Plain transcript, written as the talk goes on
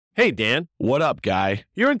Hey, Dan. What up, guy?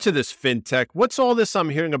 You're into this fintech. What's all this I'm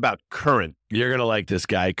hearing about Current? You're going to like this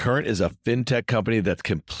guy. Current is a fintech company that's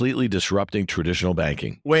completely disrupting traditional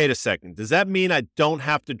banking. Wait a second. Does that mean I don't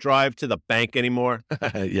have to drive to the bank anymore?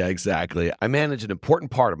 Yeah, exactly. I manage an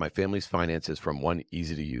important part of my family's finances from one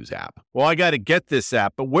easy-to-use app. Well, I got to get this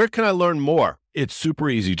app, but where can I learn more? It's super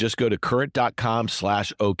easy. Just go to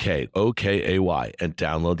current.com/OK, OKAY, and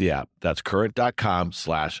download the app. That's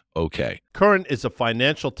current.com/OK. Current is a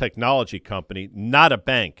financial technology company, not a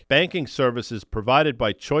bank. Banking services provided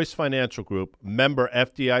by Choice Financial Group, member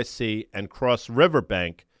FDIC, and Cross River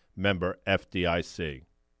Bank, member FDIC.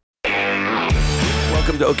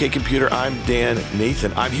 Welcome to OK Computer. I'm Dan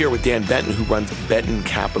Nathan. I'm here with Dan Benton, who runs Benton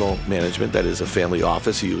Capital Management. That is a family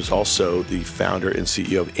office. He was also the founder and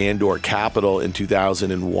CEO of Andor Capital in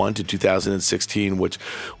 2001 to 2016, which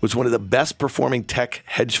was one of the best performing tech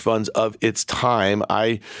hedge funds of its time.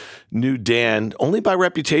 I knew Dan only by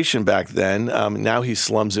reputation back then. Now he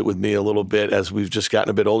slums it with me a little bit as we've just gotten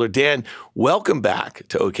a bit older. Dan, welcome back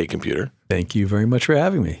to OK Computer. Thank you very much for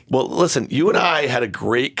having me. Well, listen, you and I had a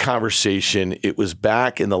great conversation. It was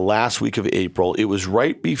back in the last week of April. It was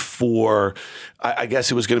right before, I guess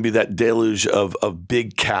it was going to be that deluge of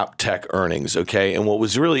big cap tech earnings, okay? And what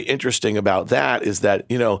was really interesting about that is that,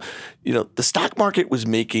 you know, the stock market was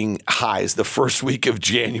making highs the first week of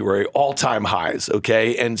January, all-time highs,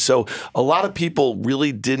 okay? And so a lot of people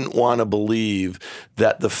really didn't want to believe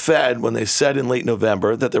that the Fed, when they said in late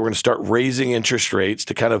November that they were going to start raising interest rates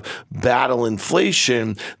to kind of battle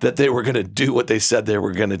inflation, that they were going to do what they said they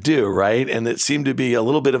were going to do, right? And it seemed to be a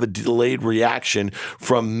little bit of a delayed reaction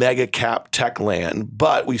from mega cap tech land.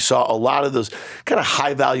 But we saw a lot of those kind of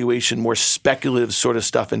high valuation, more speculative sort of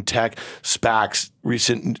stuff in tech, SPACs,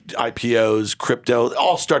 recent IPOs, crypto,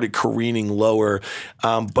 all started careening lower.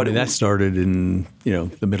 But that started in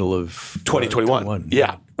the middle of 2021.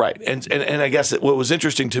 Yeah. Right. And I guess what was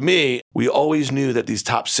interesting to me, we always knew that these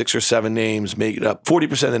top 6 or 7 names made up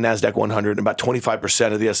 40% of the NASDAQ 100 and about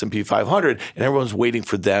 25% of the S&P 500, and everyone's waiting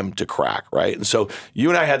for them to crack, right? And so you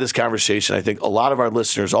and I had this conversation. I think a lot of our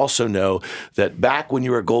listeners also know that back when you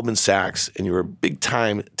were at Goldman Sachs and you were a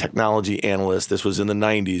big-time technology analyst, this was in the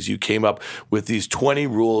 90s, you came up with these 20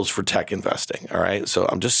 rules for tech investing, all right? So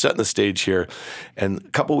I'm just setting the stage here. And a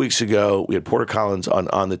couple weeks ago, we had Porter Collins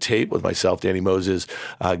on the tape with myself, Danny Moses,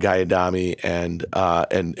 Guy Adami, and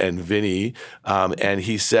Vinny, and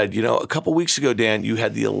he said, a couple weeks ago, Dan, you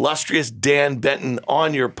had the illustrious Dan Benton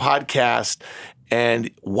on your podcast, and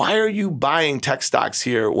why are you buying tech stocks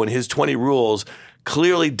here when his 20 rules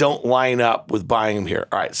clearly don't line up with buying them here?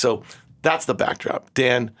 All right, so that's the backdrop.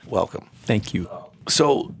 Dan, welcome. Thank you.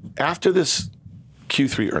 So after this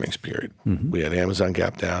Q3 earnings period, we had Amazon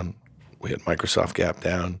gap down, we had Microsoft gap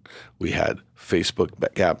down, we had Facebook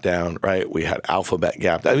gap down, right? We had Alphabet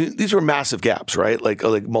gap down. I mean, these were massive gaps, right? Like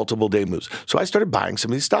multiple day moves. So I started buying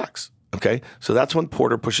some of these stocks, okay? So that's when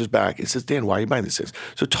Porter pushes back and says, Dan, why are you buying these things?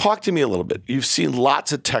 So talk to me a little bit. You've seen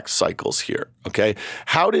lots of tech cycles here, okay?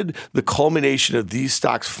 How did the culmination of these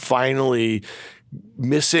stocks finally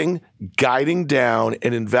missing, guiding down,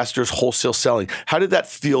 and investors wholesale selling? How did that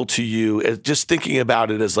feel to you, just thinking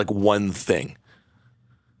about it as like one thing?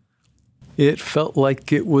 It felt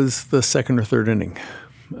like it was the second or third inning.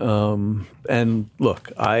 And look,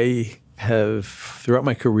 I have, throughout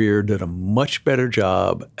my career, done a much better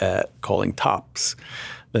job at calling tops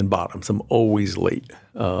than bottoms. I'm always late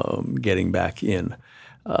getting back in.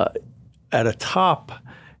 At a top,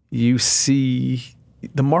 you see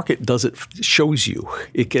the market shows you.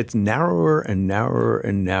 It gets narrower and narrower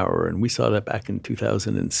and narrower. And we saw that back in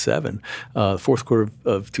 2007, fourth quarter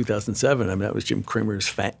of 2007. I mean, that was Jim Cramer's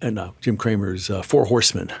Four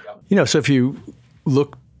Horsemen. So if you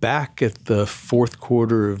look back at the fourth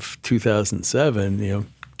quarter of 2007,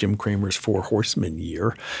 Jim Cramer's Four Horsemen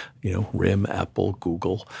year, RIM, Apple,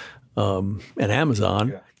 Google, and Amazon.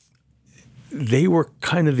 Yeah. They were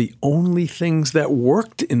kind of the only things that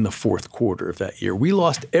worked in the fourth quarter of that year. We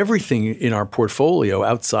lost everything in our portfolio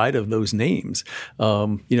outside of those names,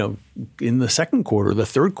 in the second quarter, the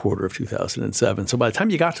third quarter of 2007. So by the time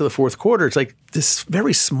you got to the fourth quarter, it's like this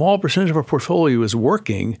very small percentage of our portfolio is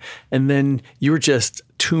working, and then you're just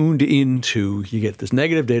tuned into, you get this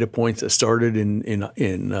negative data points that started in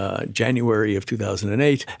January of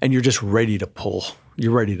 2008, and you're just ready to pull.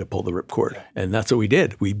 You're ready to pull the ripcord. And that's what we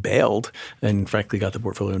did. We bailed and frankly got the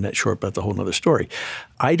portfolio net short, but that's a whole other story.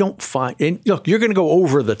 I don't find, and look, you're going to go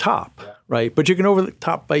over the top, right? But you're going to over the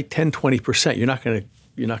top by 10, 20%. You're not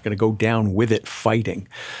going to go down with it fighting.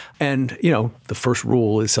 And, the first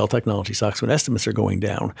rule is sell technology stocks when estimates are going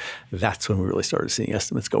down. That's when we really started seeing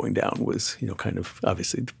estimates going down was, kind of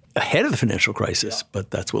obviously ahead of the financial crisis,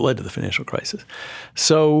 but that's what led to the financial crisis.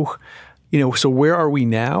 So, so where are we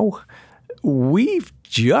now? We've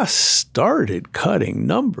just started cutting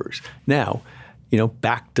numbers. Now,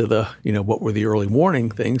 back to the, what were the early warning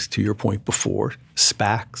things, to your point before,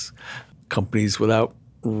 SPACs, companies without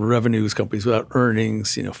revenues, companies without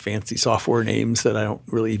earnings, fancy software names that I don't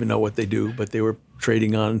really even know what they do, but they were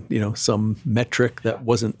trading on, some metric that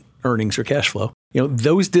wasn't earnings or cash flow.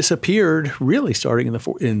 Those disappeared really starting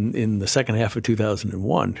in the second half of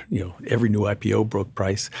 2001. Every new IPO broke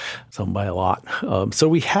price, some by a lot. So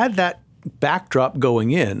we had that backdrop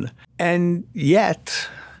going in, and yet,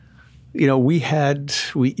 you're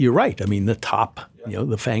right. I mean, the top,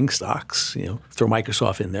 the FANG stocks, throw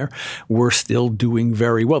Microsoft in there, were still doing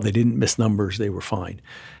very well. They didn't miss numbers. They were fine.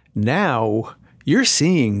 Now you're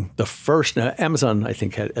seeing the first, now Amazon, I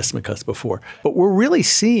think, had estimate cuts before, but we're really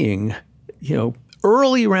seeing,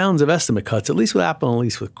 early rounds of estimate cuts, at least with Apple and at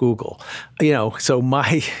least with Google. So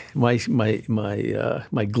my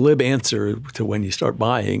glib answer to when you start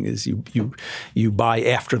buying is you buy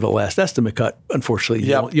after the last estimate cut. Unfortunately,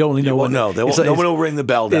 you only know one. No one will ring the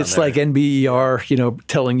bell down It's there. Like NBER,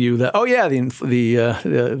 telling you that,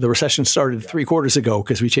 the recession started 3 quarters ago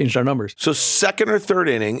because we changed our numbers. So second or third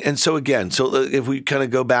inning, and so again, if we kind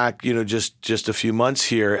of go back, just a few months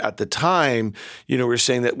here, at the time, we're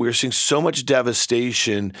saying that we're seeing so much devastation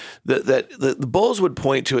that the bulls would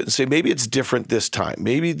point to it and say, maybe it's different this time.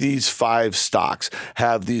 Maybe these 5 stocks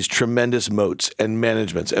have these tremendous moats and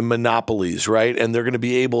managements and monopolies, right? And they're going to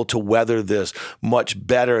be able to weather this much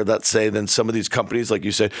better, let's say, than some of these companies, like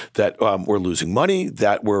you said, that were losing money,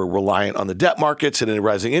 that were reliant on the debt markets and in a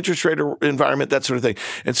rising interest rate environment, that sort of thing.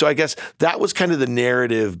 And so I guess that was kind of the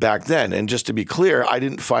narrative back then. And just to be clear, I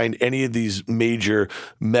didn't find any of these major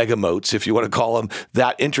mega moats, if you want to call them,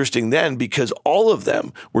 that interesting then, because all of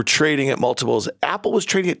them were trading at multiples. Apple was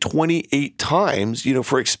trading at 28 times,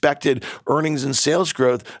 for expected earnings and sales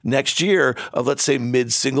growth next year of, let's say,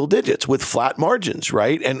 mid-single digits with flat margins,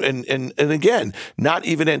 right? And again, not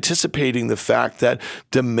even anticipating the fact that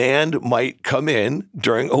demand might come in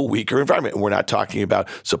during a weaker environment. And we're not talking about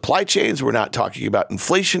supply chains. We're not talking about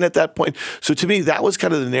inflation at that point. So to me, that was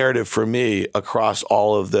kind of the narrative for me across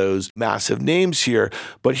all of those massive names here.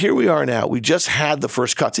 But here we are now. We just had the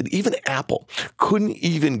first cuts, and even Apple couldn't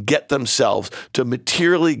even get themselves to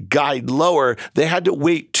materially guide lower. They had to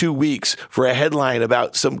wait 2 weeks for a headline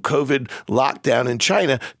about some COVID lockdown in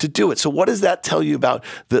China to do it. So what does that tell you about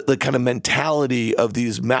the kind of mentality of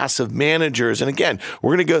these massive managers? And again,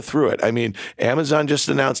 we're going to go through it. I mean, Amazon just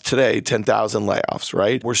announced today 10,000 layoffs,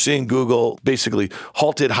 right? We're seeing Google basically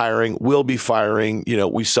halted hiring, will be firing.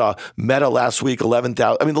 We saw Meta last week,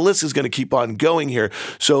 11,000. I mean, the list is going to keep on going here.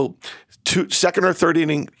 So second or third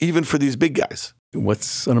inning, even for these big guys.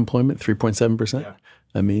 What's unemployment? 3.7%? Yeah.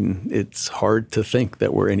 I mean, it's hard to think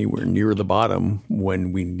that we're anywhere near the bottom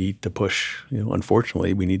when we need to push.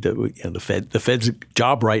 Unfortunately, we need to. The Fed's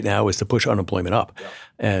job right now is to push unemployment up,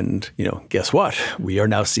 and guess what? We are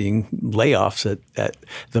now seeing layoffs at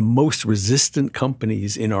the most resistant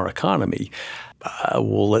companies in our economy.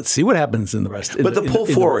 Well, let's see what happens in the rest. But the pull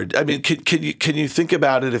forward, I mean, can you think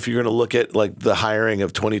about it if you're going to look at like the hiring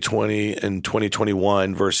of 2020 and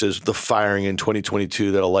 2021 versus the firing in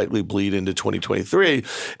 2022 that'll likely bleed into 2023,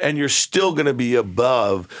 and you're still going to be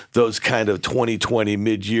above those kind of 2020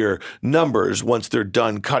 mid-year numbers once they're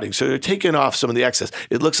done cutting. So they're taking off some of the excess.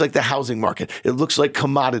 It looks like the housing market. It looks like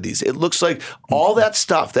commodities. It looks like all that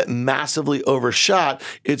stuff that massively overshot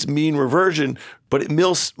its mean reversion, but it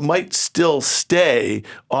might still stay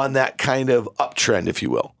on that kind of uptrend, if you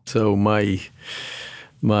will. So my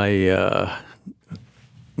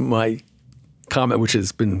comment, which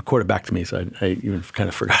has been quoted back to me, so I even kind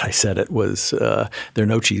of forgot I said it, was there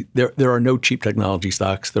are no cheap technology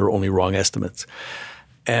stocks. There are only wrong estimates,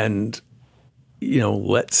 and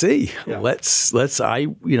let's see. Yeah.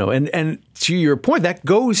 And to your point, that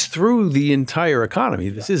goes through the entire economy.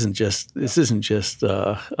 This isn't just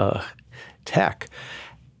tech.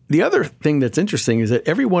 The other thing that's interesting is that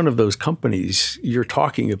every one of those companies you're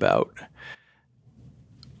talking about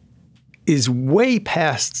is way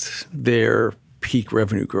past their peak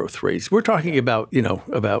revenue growth rates. We're talking about,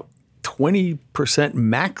 about 20%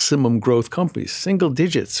 maximum growth companies, single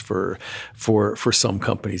digits for some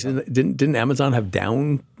companies. And didn't Amazon have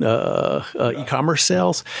down e-commerce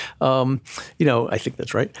sales? I think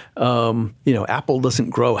that's right. Apple doesn't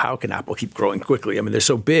grow. How can Apple keep growing quickly? I mean, they're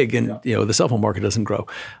so big, and the cell phone market doesn't grow.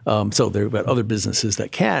 So there are other businesses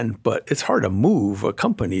that can, but it's hard to move a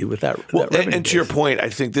company with that. That revenue and to your point, I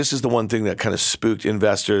think this is the one thing that kind of spooked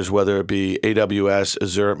investors, whether it be AWS,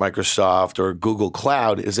 Azure, Microsoft, or Google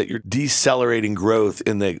Cloud, is that you're decelerating accelerating growth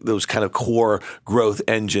in those kind of core growth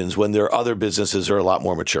engines when their other businesses are a lot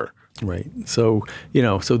more mature. Right. So,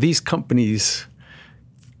 so these companies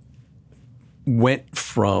went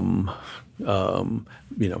from,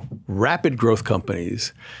 rapid growth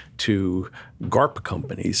companies to GARP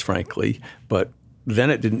companies, frankly, but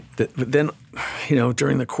then it didn't. Then,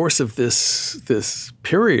 during the course of this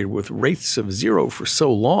period with rates of zero for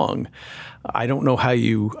so long, I don't know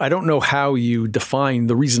how you define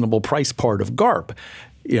the reasonable price part of GARP.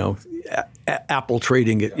 Apple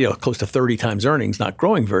trading at close to 30 times earnings, not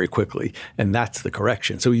growing very quickly, and that's the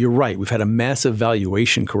correction. So you're right. We've had a massive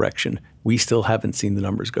valuation correction. We still haven't seen the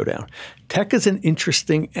numbers go down. Tech is an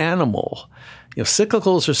interesting animal.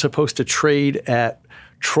 Cyclicals are supposed to trade at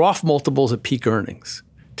trough multiples at peak earnings.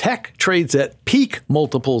 Tech trades at peak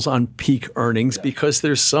multiples on peak earnings because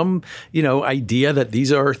there's some, idea that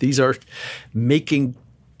these are making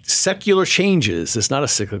secular changes. It's not a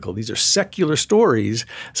cyclical. These are secular stories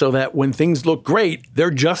so that when things look great,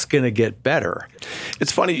 they're just going to get better.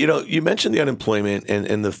 It's funny, you mentioned the unemployment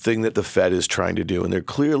and the thing that the Fed is trying to do. And they're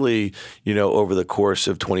clearly, over the course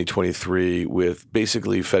of 2023 with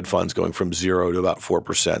basically Fed funds going from 0 to about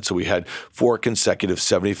 4%. So we had 4 consecutive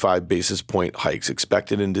 75 basis point hikes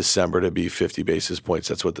expected in December to be 50 basis points.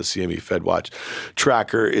 That's what the CME FedWatch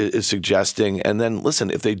tracker is suggesting. And then listen,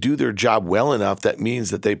 if they do their job well enough, that means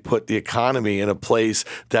that they put the economy in a place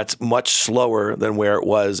that's much slower than where it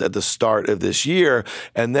was at the start of this year.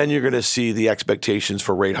 And then you're going to see the expectations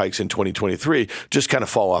for rate hikes in 2023 just kind of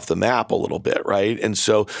fall off the map a little bit, right? And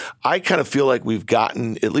so I kind of feel like we've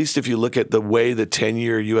gotten, at least if you look at the way the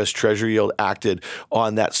 10-year U.S. Treasury yield acted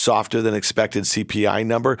on that softer than expected CPI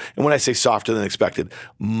number, and when I say softer than expected,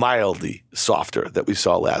 mildly softer that we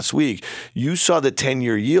saw last week, you saw the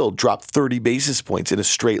 10-year yield drop 30 basis points in a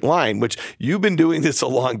straight line, which you've been doing this a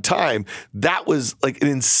long time. That was like an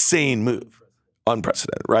insane move.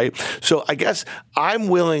 Unprecedented, right? So I guess I'm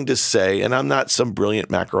willing to say, and I'm not some brilliant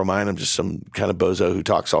macro mind, I'm just some kind of bozo who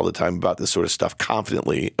talks all the time about this sort of stuff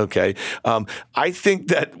confidently, okay? I think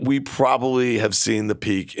that we probably have seen the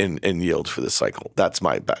peak in yield for this cycle. That's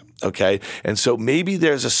my bet, okay? And so maybe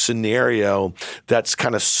there's a scenario that's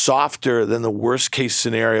kind of softer than the worst case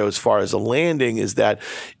scenario as far as a landing, is that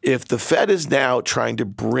if the Fed is now trying to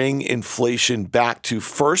bring inflation back to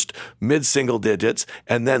first mid-single digits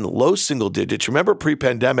and then low single digits. Remember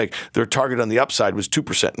pre-pandemic, their target on the upside was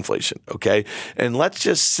 2% inflation, okay? And let's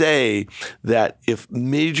just say that if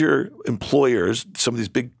major employers, some of these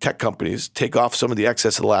big tech companies, take off some of the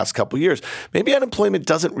excess of the last couple of years, maybe unemployment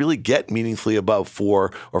doesn't really get meaningfully above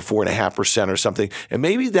 4 or 4.5% or something, and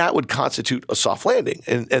maybe that would constitute a soft landing.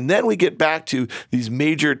 And then we get back to these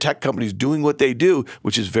major tech companies doing what they do,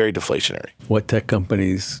 which is very deflationary. What tech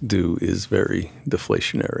companies do is very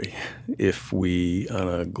deflationary. If we, on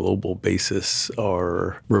a global basis,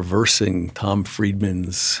 are reversing Tom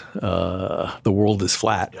Friedman's "the world is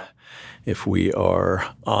flat," if we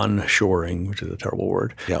are onshoring, which is a terrible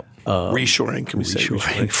word, reshoring, can we say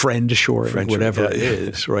reshoring? Friend-shoring, whatever it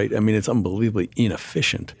is, right? I mean, it's unbelievably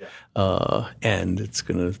inefficient, and it's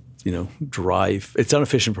going to, drive. It's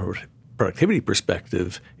inefficient from a productivity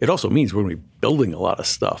perspective. It also means we're going to be building a lot of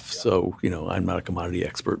stuff. So, I'm not a commodity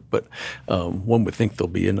expert, but one would think there'll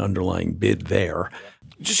be an underlying bid there.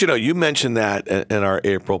 Just, you mentioned that in our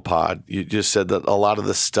April pod. You just said that a lot of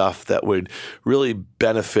the stuff that would really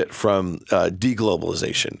benefit from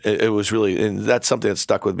deglobalization. It was really, and that's something that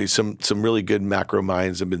stuck with me. Some really good macro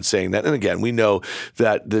minds have been saying that. And again, we know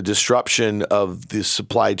that the disruption of the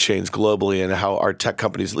supply chains globally and how our tech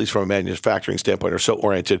companies, at least from a manufacturing standpoint, are so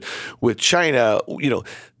oriented with China,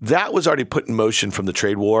 that was already put in motion from the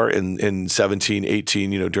trade war in 17,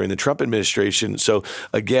 18, during the Trump administration. So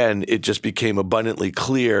again, it just became abundantly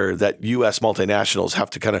clear that U.S. multinationals have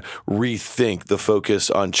to kind of rethink the focus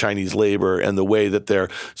on Chinese labor and the way that their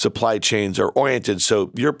supply chains are oriented.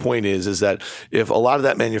 So your point is that if a lot of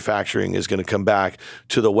that manufacturing is going to come back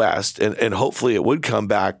to the West, and hopefully it would come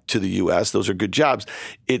back to the U.S., those are good jobs.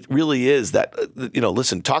 It really is that,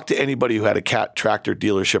 listen, talk to anybody who had a Cat tractor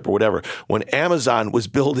dealership or whatever. When Amazon was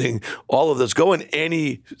building all of those, go on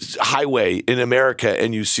any highway in America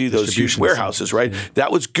and you see those huge warehouses, right? Yeah.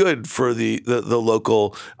 That was good for the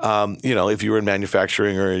local, if you were in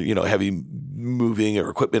manufacturing or, heavy moving or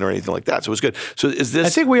equipment or anything like that. So it was good. So is this? I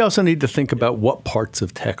think we also need to think about what parts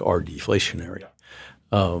of tech are deflationary.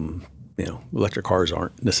 electric cars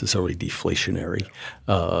aren't necessarily deflationary.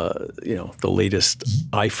 The latest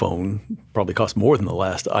iPhone probably costs more than the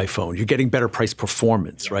last iPhone. You're getting better price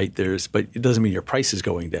performance, right? But it doesn't mean your price is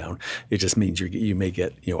going down. It just means you may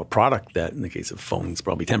get a product that, in the case of phones,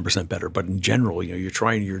 probably 10% better. But in general, you're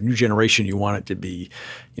trying your new generation. You want it to be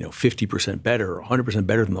 50% better, or 100%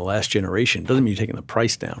 better than the last generation. Doesn't mean you're taking the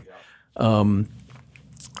price down. When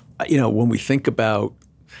we think about,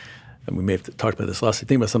 and we may have talked about this last,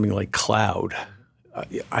 think about something like cloud.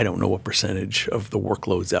 I don't know what percentage of the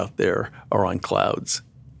workloads out there are on clouds,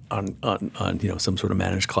 on some sort of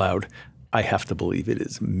managed cloud. I have to believe it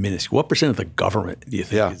is minuscule. What percent of the government do you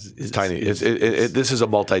think is tiny? This is a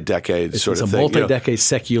multi-decade sort of thing. It's a multi-decade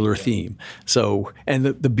secular theme. So, and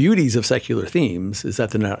the beauties of secular themes is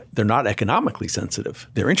that they're not economically sensitive.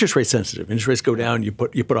 They're interest rate sensitive. Interest rates go down. You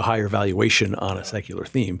put a higher valuation on a secular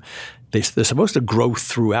theme. They're supposed to grow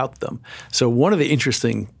throughout them. So one of the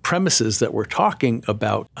interesting premises that we're talking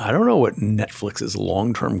about, I don't know what Netflix's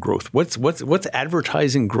long-term growth, what's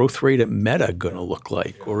advertising growth rate at Meta going to look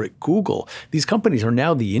like, or at Google? These companies are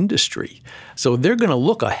now the industry. So they're going to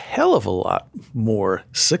look a hell of a lot more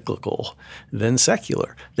cyclical than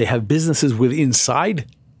secular. They have businesses inside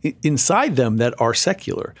them that are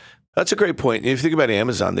secular. That's a great point. If you think about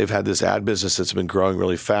Amazon, they've had this ad business that's been growing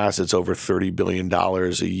really fast. It's over $30 billion a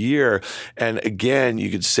year. And again, you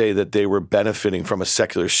could say that they were benefiting from a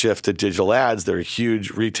secular shift to digital ads. They're a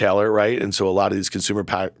huge retailer, right? And so a lot of these consumer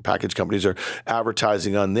package companies are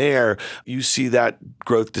advertising on there. You see that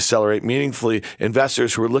growth decelerate meaningfully.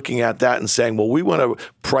 Investors who are looking at that and saying, well, we want to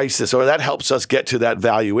price this, or that helps us get to that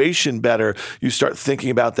valuation better. You start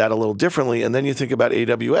thinking about that a little differently. And then you think about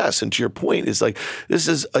AWS. And to your point, it's like, this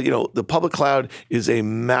is, the public cloud is a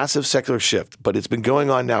massive secular shift, but it's been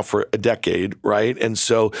going on now for a decade, right? And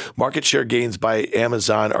so market share gains by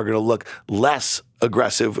Amazon are going to look less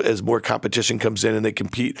aggressive as more competition comes in and they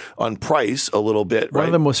compete on price a little bit, right? One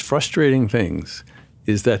of the most frustrating things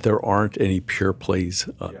is that there aren't any pure plays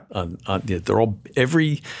they're all,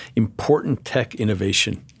 every important tech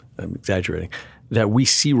innovation, I'm exaggerating, that we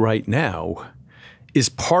see right now is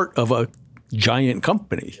part of a giant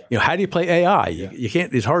company. How do you play AI? You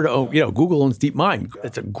can't. It's hard to own. Google owns DeepMind.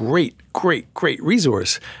 It's a great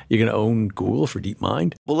resource. You're going to own Google for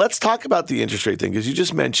DeepMind. Well, let's talk about the interest rate thing, because you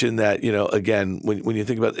just mentioned that. Again, when you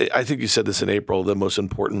think about it, I think you said this in April. The most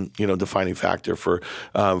important, defining factor for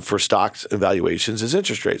stocks and valuations is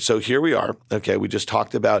interest rates. So here we are. Okay, we just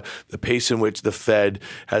talked about the pace in which the Fed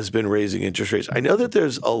has been raising interest rates. I know that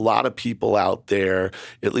there's a lot of people out there,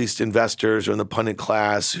 at least investors or in the pundit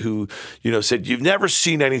class, who said, you've never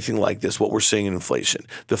seen anything like this, what we're seeing in inflation.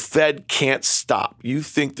 The Fed can't stop. You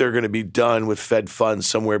think they're going to be done with Fed funds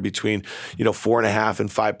somewhere between, 4.5% and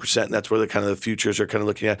 5%. And that's where the futures are kind of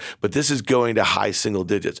looking at. But this is going to high single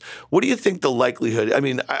digits. What do you think the likelihood? I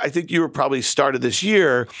mean, I think you were probably started this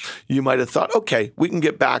year, you might have thought, okay, we can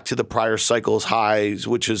get back to the prior cycle's highs,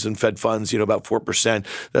 which is in Fed funds, about 4%,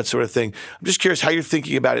 that sort of thing. I'm just curious how you're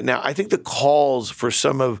thinking about it now. I think the calls for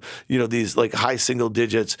some of, these like high single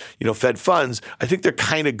digits, Fed funds, I think they're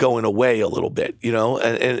kind of going away a little bit,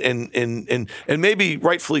 and maybe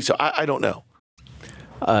rightfully so. I don't know.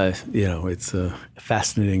 It's a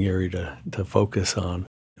fascinating area to focus on.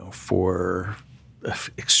 For an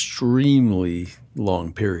extremely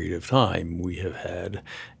long period of time, we have had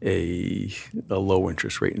a low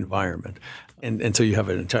interest rate environment, and so you have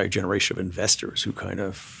an entire generation of investors who kind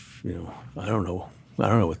of, I don't know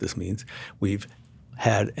what this means. We've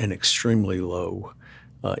had an extremely low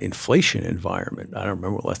inflation environment. I don't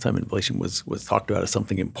remember the last time inflation was talked about as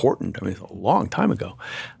something important. I mean, it's a long time ago.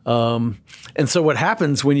 And so what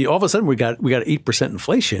happens when all of a sudden we got 8%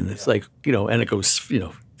 inflation? It's like, and it goes,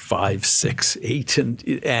 5, 6, 8,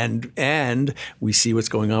 and we see what's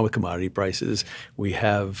going on with commodity prices. We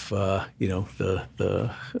have, the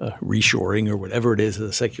reshoring or whatever it is as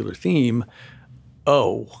a secular theme.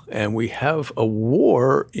 Oh, and we have a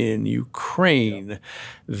war in Ukraine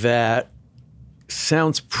that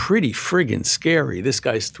sounds pretty friggin' scary. This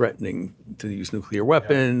guy's threatening to use nuclear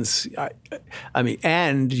weapons. I mean,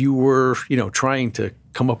 and you were, trying to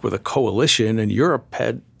come up with a coalition, and Europe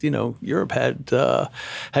had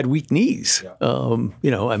weak knees.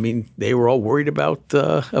 I mean, they were all worried about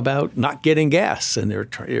not getting gas, and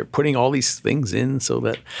they're putting all these things in so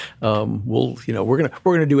that we're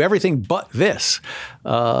gonna do everything but this.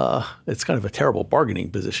 It's kind of a terrible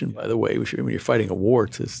bargaining position, by the way, when you're fighting a war,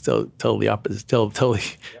 to tell the opposite,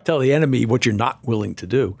 tell the enemy what you're not willing to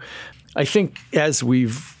do. I think as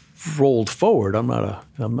we've rolled forward, I'm not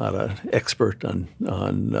an expert on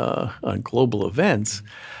global events.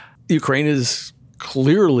 Ukraine is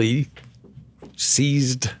clearly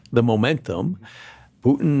seized the momentum.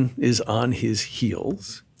 Putin is on his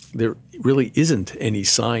heels. There really isn't any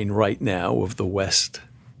sign right now of the West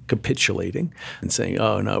capitulating and saying,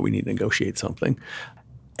 oh, no, we need to negotiate something.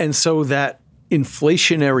 And so that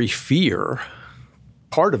inflationary fear,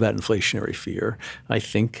 part of that inflationary fear, I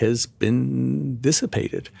think has been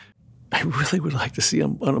dissipated. I really would like to see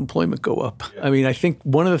unemployment go up. I mean, I think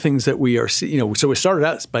one of the things that we are seeing, so we started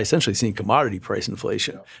out by essentially seeing commodity price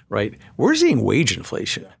inflation, right? We're seeing wage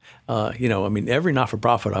inflation. I mean, every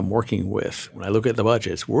not-for-profit I'm working with, when I look at the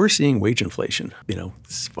budgets, we're seeing wage inflation,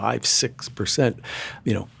 5-6%,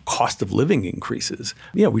 cost of living increases.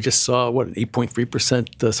 We just saw, an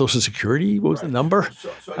 8.3% Social Security, what was the number?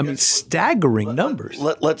 I mean, staggering numbers.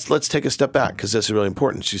 Let's take a step back because this is really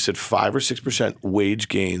important. You said 5 or 6% wage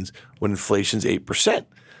gains when inflation's 8%.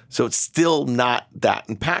 So it's still not that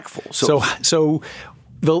impactful. So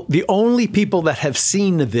the only people that have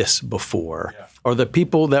seen this before are the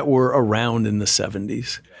people that were around in the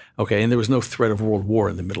 70s. Okay, and there was no threat of world war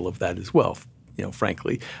in the middle of that as well,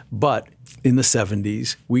 frankly. But in the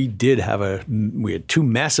 70s, we had two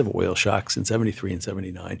massive oil shocks in 73 and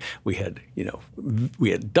 79. We had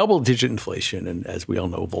double-digit inflation, and as we all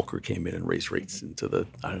know, Volcker came in and raised rates into did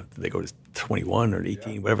they go to 21 or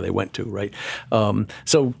 18, whatever they went to, right?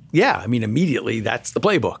 Immediately that's the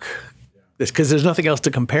playbook. Because there's nothing else to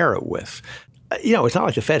compare it with. It's not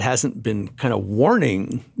like the Fed hasn't been kind of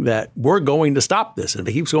warning that we're going to stop this. And if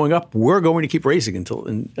it keeps going up, we're going to keep raising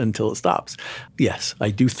until it stops. Yes,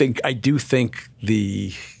 I do think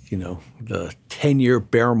the 10-year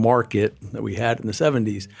bear market that we had in the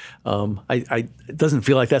 70s, it doesn't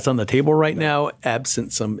feel like that's on the table right now,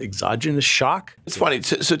 absent some exogenous shock. It's funny.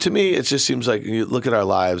 So to me, it just seems like you look at our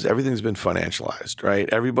lives, everything's been financialized, right?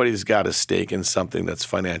 Everybody's got a stake in something that's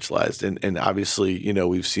financialized. And obviously,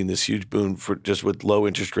 we've seen this huge boom for just with low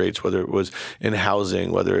interest rates, whether it was in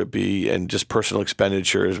housing, whether it be in just personal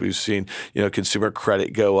expenditures. We've seen, consumer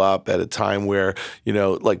credit go up at a time where,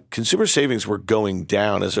 consumer savings were going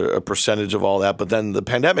down as a percentage of all that. But then the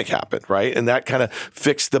pandemic happened, right? And that kind of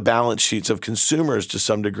fixed the balance sheets of consumers to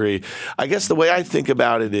some degree. I guess the way I think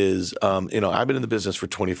about it is, I've been in the business for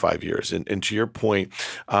 25 years. And to your point,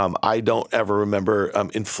 I don't ever remember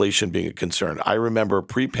inflation being a concern. I remember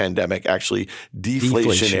pre-pandemic actually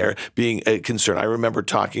deflation being a concern. I remember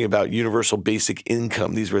talking about universal basic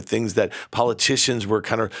income. These were things that politicians were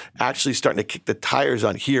kind of actually starting to kick the tires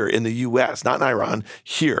on here in the U.S., not in Iran,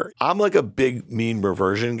 here. I'm like a big mean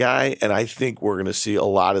reversion guy, and I think we're going to see a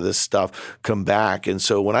lot of this stuff come back. And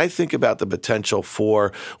so when I think about the potential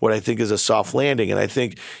for what I think is a soft landing, and I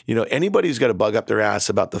think, anybody who's got to bug up their ass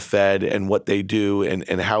about the Fed and what they do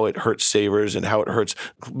and how it hurts savers and how it hurts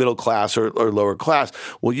middle class or lower class,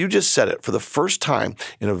 well, you just said it. For the first time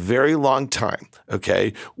in a very long time,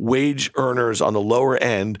 okay, wage earners on the lower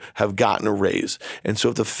end have gotten a raise. And so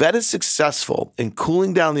if the Fed is successful in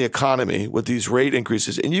cooling down the economy with these rate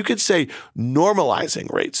increases, and you could say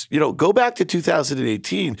normalizing rates, go back to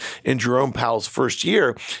 2018 in Jerome Powell's first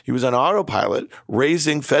year, he was on autopilot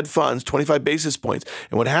raising Fed funds 25 basis points.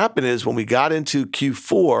 And what happened is when we got into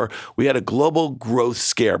Q4, we had a global growth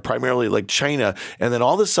scare, primarily like China. And then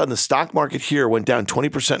all of a sudden the stock market here went down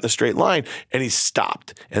 20% in a straight line and he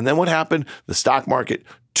stopped. And then what happened? The stock market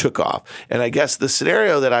took off. And I guess the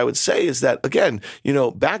scenario that I would say is that, again,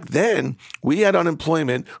 back then we had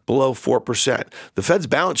unemployment below 4%. The Fed's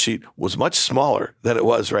balance sheet was much smaller than it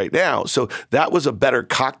was right now. So that was a better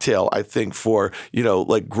cocktail, I think, for,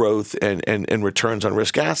 growth and returns on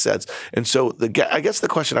risk assets. And so I guess the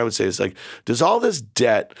question I would say is does all this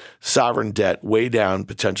debt, sovereign debt, weigh down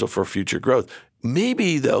potential for future growth?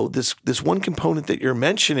 Maybe, though, this one component that you're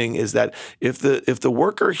mentioning is that if the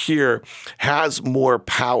worker here has more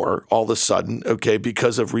power all of a sudden, okay,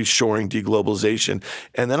 because of reshoring, deglobalization,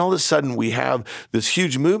 and then all of a sudden we have this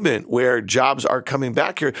huge movement where jobs are coming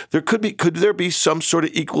back here, could there be some sort of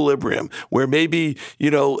equilibrium where maybe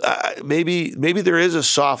maybe there is a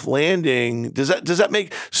soft landing? Does that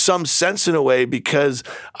make some sense in a way? Because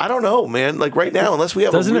I don't know, man. Like right now, unless we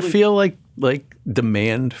have it feel like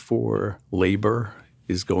demand for labor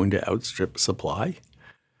is going to outstrip supply?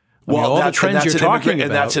 All the trends you're talking about,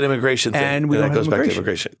 and that's an immigration thing, and that goes back to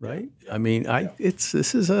immigration, right? I mean, this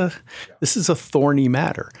is a thorny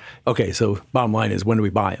matter. Okay, so bottom line is, when do we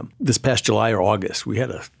buy them? This past July or August, we had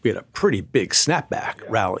a pretty big snapback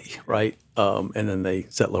rally, right? and then they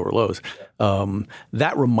set lower lows.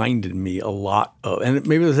 That reminded me a lot of, and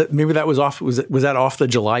maybe that was off. Was that off the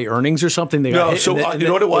July earnings or something? They No, so you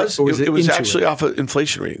know what it was? It was actually off of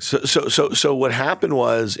inflation readings. So what happened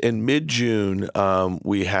was in mid-June,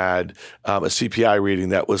 we had a CPI reading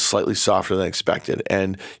that was slightly softer than expected,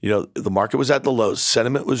 and the market was at the lows.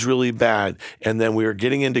 Sentiment was really bad, and then we were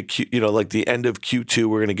getting into like the end of Q2.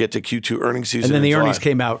 We're going to get to Q2 earnings season, and then the July. earnings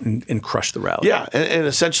came out and crushed the rally. Yeah, and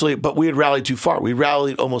essentially, but we had rallied too far. We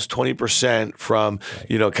rallied almost 20% from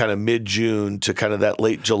kind of mid-June to kind of that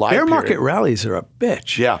late July. Bear period. market rallies are a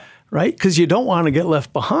bitch. Yeah. Right? Because you don't want to get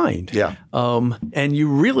left behind. Yeah. And you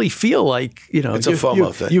really feel like, it's a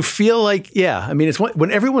FOMO thing. You feel like, I mean, it's when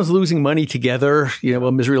everyone's losing money together,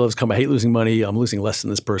 well, misery loves company. I hate losing money. I'm losing less than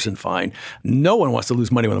this person. Fine. No one wants to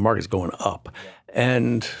lose money when the market's going up.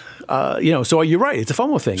 And, so you're right. It's a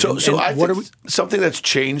FOMO thing. So I think something that's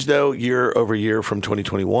changed, though, year over year from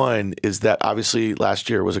 2021 is that obviously last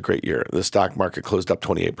year was a great year. The stock market closed up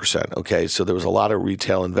 28%. Okay. So there was a lot of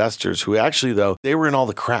retail investors who actually, though, they were in all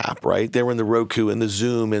the crap, right? They were in the Roku and the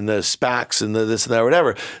Zoom and the SPACs and the this and that,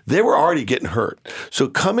 whatever. They were already getting hurt. So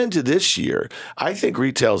come into this year, I think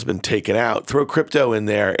retail has been taken out. Throw crypto in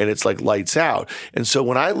there and it's like lights out. And so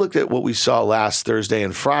when I looked at what we saw last Thursday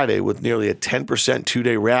and Friday with nearly a 10%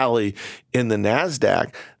 two-day rally in the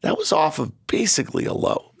NASDAQ, that was off of basically a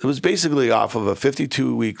low. It was basically off of a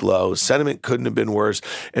 52-week low. Sentiment couldn't have been worse.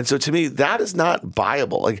 And so to me, that is not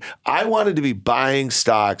buyable. Like I wanted to be buying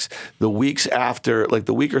stocks the weeks after, like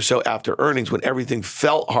the week or so after earnings when everything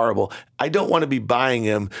felt horrible. I don't want to be buying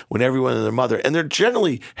them when everyone and their mother, and they're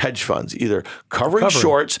generally hedge funds, either covering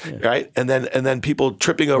shorts, right? And then people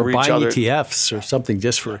tripping over each other. Buying ETFs or something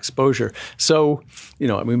just for exposure. So,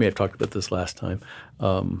 we may have talked about this last time.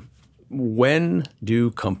 When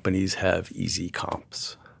do companies have easy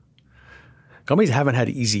comps? Companies haven't had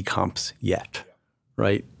easy comps yet,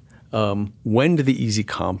 right? When do the easy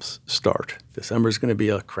comps start? December is going to be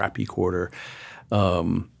a crappy quarter,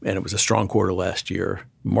 and it was a strong quarter last year.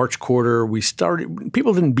 March quarter,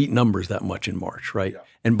 people didn't beat numbers that much in March, right? Yeah.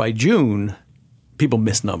 And by June, people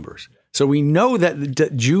missed numbers. So we know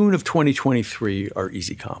that June of 2023 are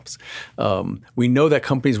easy comps. We know that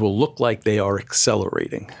companies will look like they are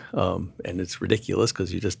accelerating, and it's ridiculous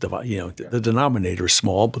because you just divide. The denominator is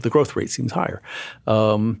small, but the growth rate seems higher,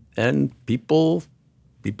 and people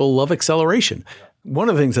love acceleration. One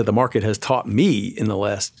of the things that the market has taught me in the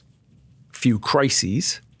last few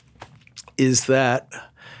crises is that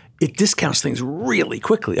it discounts things really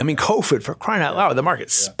quickly. I mean, COVID, for crying out loud, the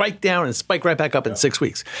market spiked down and spiked right back up in 6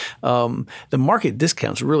 weeks. The market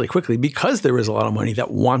discounts really quickly because there is a lot of money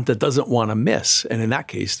that doesn't want to miss. And in that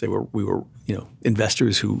case, we were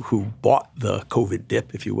investors who bought the COVID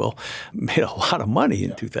dip, if you will, made a lot of money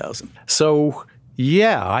in 2000. So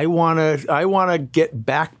yeah, I wanna get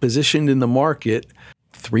back positioned in the market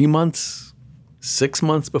 3 months, 6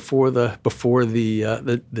 months before the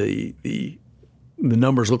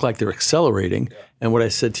numbers look like they're accelerating. And what I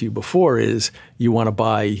said to you before is you want to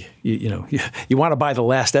buy, you want to buy the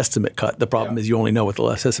last estimate cut. The problem is you only know what the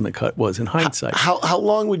last estimate cut was in hindsight. How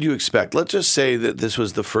long would you expect? Let's just say that this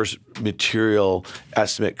was the first material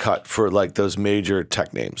estimate cut for like those major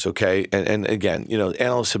tech names, okay? And again,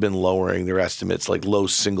 analysts have been lowering their estimates like low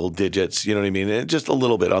single digits, you know what I mean? And just a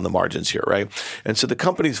little bit on the margins here, right? And so the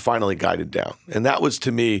company's finally guided down. And that was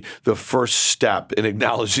to me the first step in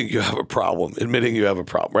acknowledging you have a problem, admitting you have a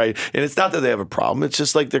problem, right? And it's not that they have a problem. It's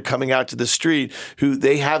just like they're coming out to the street who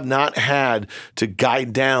they have not had to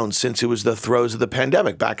guide down since it was the throes of the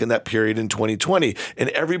pandemic back in that period in 2020. And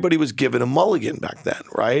everybody was given a mulligan back then,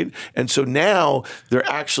 right? And so now they're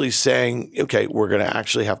actually saying, okay, we're going to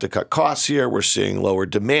actually have to cut costs here. We're seeing lower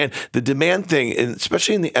demand. The demand thing, and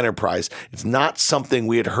especially in the enterprise, it's not something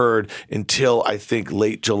we had heard until I think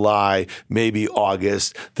late July, maybe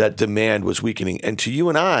August, that demand was weakening. And to you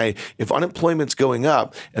and I, if unemployment's going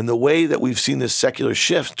up and the way that we've seen this secular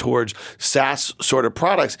shift towards SaaS sort of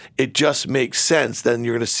products, it just makes sense. Then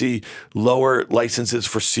you're going to see lower licenses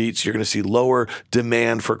for seats. You're going to see lower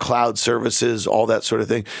demand for cloud services, all that sort of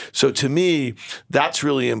thing. So to me, that's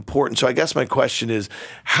really important. So I guess my question is,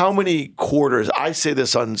 how many quarters? I say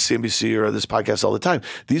this on CNBC or this podcast all the time.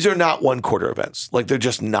 These are not one quarter events. Like they're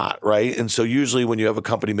just not, right? And so usually when you have a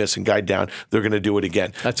company miss and guide down, they're going to do it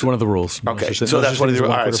again. That's one of the rules. Okay, so that's one of the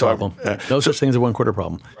rules. All right, problem. No such thing as a one quarter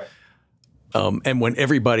problem. Right. And when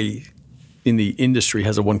everybody in the industry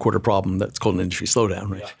has a one quarter problem, that's called an industry slowdown,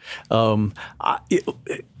 right? Yeah.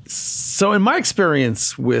 So in my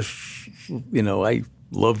experience with,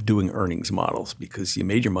 loved doing earnings models because you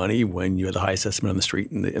made your money when you had the highest estimate on the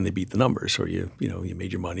street and they beat the numbers, or you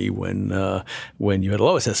made your money when you had the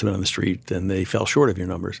lowest estimate on the street and they fell short of your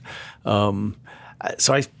numbers.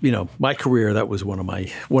 So my career, that was one of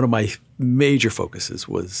my major focuses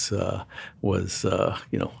was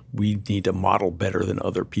we need to model better than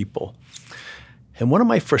other people. And one of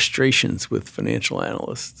my frustrations with financial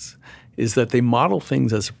analysts is that they model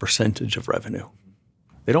things as a percentage of revenue.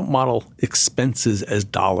 They don't model expenses as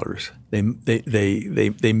dollars. They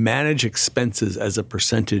manage expenses as a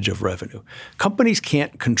percentage of revenue. Companies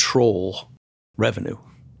can't control revenue.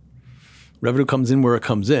 Revenue comes in where it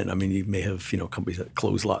comes in. I mean, you may have companies that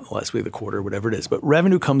close a lot in the last week of the quarter, whatever it is, but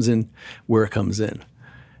revenue comes in where it comes in.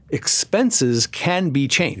 Expenses can be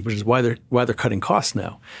changed, which is why they're cutting costs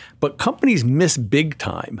now. But companies miss big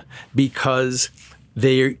time because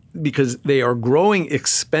they are growing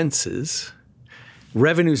expenses.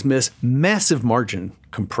 Revenues miss massive margin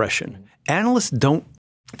compression. Analysts don't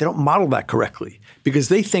model that correctly because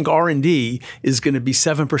they think R&D is going to be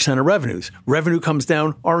 7% of revenues. Revenue comes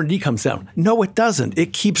down, R&D comes down. No, it doesn't.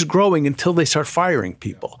 It keeps growing until they start firing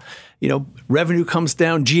people. Revenue comes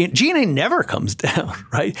down, G&A never comes down,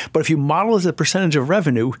 right? But if you model as a percentage of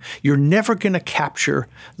revenue, you're never going to capture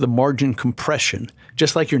the margin compression.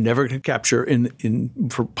 Just like you're never going to capture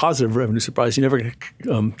for positive revenue surprise, you're never going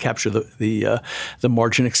to capture the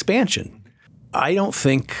margin expansion. I don't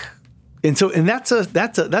think, and that's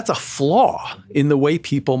a flaw in the way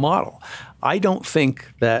people model. I don't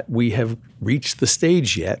think that we have reached the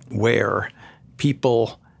stage yet where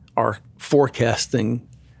people are forecasting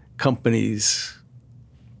companies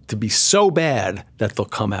to be so bad that they'll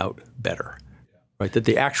come out better. Right, that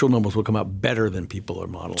the actual numbers will come out better than people are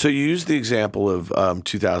modeling. So you used the example of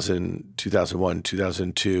 2000, 2001,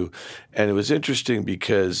 2002, and it was interesting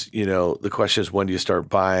because, the question is, when do you start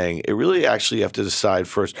buying? It really actually you have to decide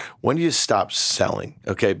first, when do you stop selling?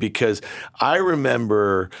 Okay, because I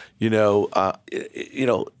remember,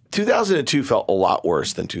 2002 felt a lot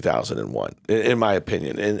worse than 2001, in my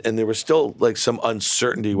opinion. And there was still like some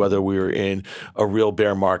uncertainty whether we were in a real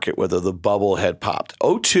bear market, whether the bubble had popped.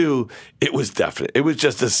 2002, it was definite. It was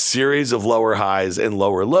just a series of lower highs and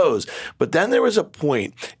lower lows. But then there was a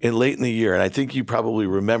point late in the year, and I think you probably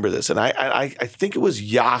remember this, and I think it was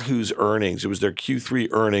Yahoo's earnings. It was their Q3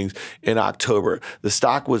 earnings in October. The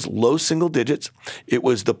stock was low single digits. It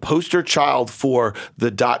was the poster child for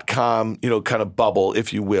the .com, kind of bubble,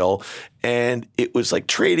 if you will. And it was like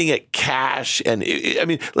trading at cash. And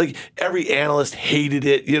every analyst hated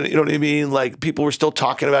it. You know what I mean? Like people were still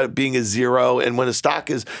talking about it being a zero. And when a stock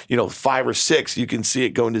is, 5 or 6, you can see it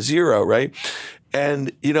going to zero, right?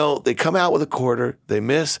 And, they come out with a quarter, they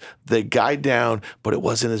miss, they guide down, but it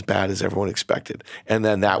wasn't as bad as everyone expected. And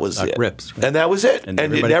then that was it. Rips, right? And that was it. And it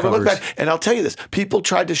never covers. looked back. And I'll tell you this, people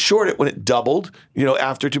tried to short it when it doubled,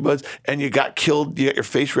 after 2 months, and you got killed, you got your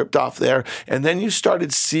face ripped off there. And then you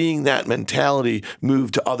started seeing that mentality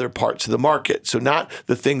move to other parts of the market. So not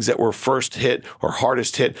the things that were first hit or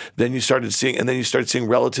hardest hit, then you started seeing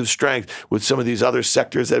relative strength with some of these other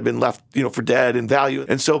sectors that have been left, for dead in value.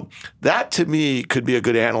 And so that to me could be a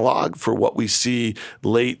good analog for what we see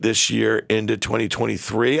late this year into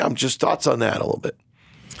 2023. I'm just thoughts on that a little bit.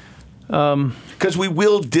 Because we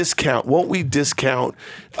will discount, won't we discount,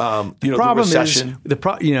 the recession?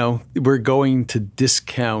 We're going to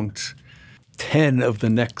discount 10 of the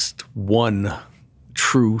next 1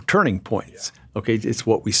 true turning points. Okay, it's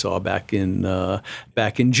what we saw back in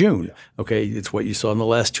June. Okay, it's what you saw in the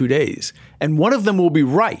last 2 days, and one of them will be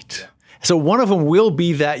right. So one of them will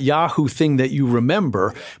be that Yahoo thing that you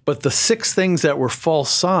remember, but the 6 things that were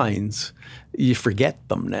false signs, you forget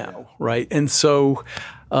them now, right? And so,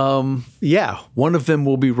 one of them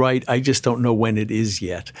will be right. I just don't know when it is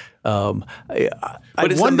yet. But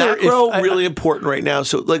is the macro really important right now?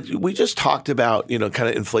 So like we just talked about, kind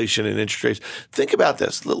of inflation and interest rates. Think about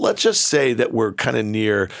this. Let's just say that we're kind of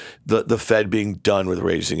near the Fed being done with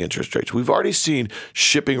raising interest rates. We've already seen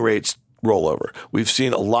shipping rates rollover. We've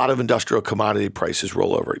seen a lot of industrial commodity prices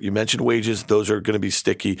roll over. You mentioned wages; those are going to be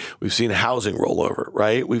sticky. We've seen housing rollover,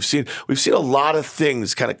 right? We've seen a lot of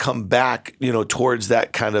things kind of come back, towards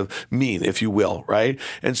that kind of mean, if you will, right?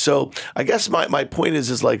 And so, I guess my point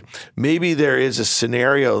is like maybe there is a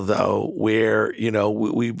scenario though where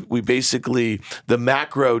we basically the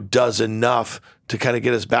macro does enough to kind of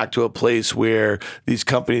get us back to a place where these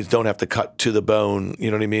companies don't have to cut to the bone.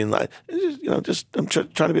 You know what I mean? Like, I'm trying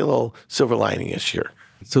to be a little silver lining-ish here.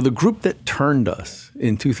 So the group that turned us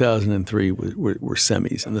in 2003 were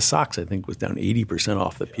semis, and the SOX I think was down 80%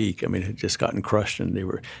 off the peak. I mean, it had just gotten crushed, and they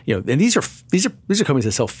were, and these are companies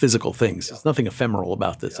that sell physical things. There's nothing ephemeral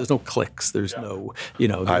about this. There's no clicks. There's no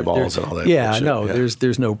eyeballs and all that. Yeah, bullshit. no. Yeah.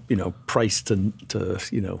 There's no price to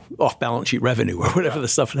off balance sheet revenue or whatever the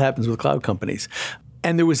stuff that happens with cloud companies,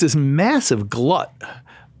 and there was this massive glut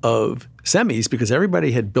of semis because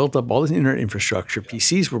everybody had built up all this internet infrastructure.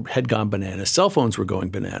 PCs had gone bananas. Cell phones were going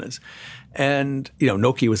bananas. And,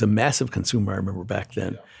 Nokia was a massive consumer, I remember back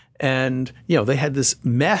then. And, they had this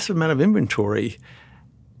massive amount of inventory.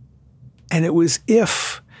 And it was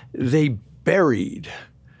if they buried,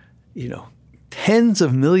 tens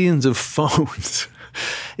of millions of phones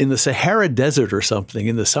in the Sahara Desert or something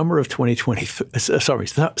in the summer of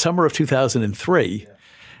 2003.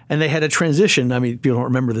 And they had a transition. I mean, people don't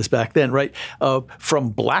remember this back then, right? From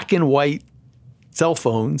black and white cell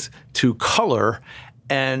phones to color,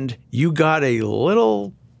 and you got a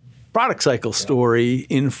little product cycle story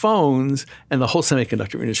in phones, and the whole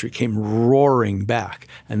semiconductor industry came roaring back.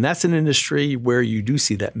 And that's an industry where you do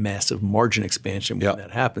see that massive margin expansion when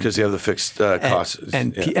that happens. Because you have the fixed costs.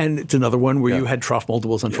 And it's another one where you had trough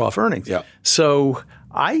multiples on trough earnings. Yeah. So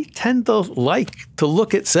I tend to like to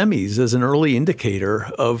look at semis as an early indicator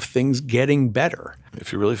of things getting better.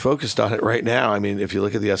 If you're really focused on it right now, I mean, if you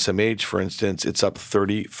look at the SMH, for instance, it's up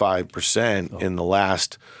 35% in the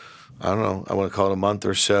last, I don't know, I want to call it a month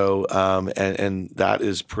or so. And that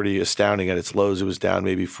is pretty astounding. At its lows, it was down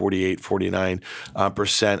maybe 48,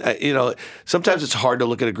 49%. Sometimes it's hard to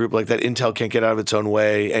look at a group like that. Intel can't get out of its own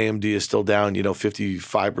way. AMD is still down,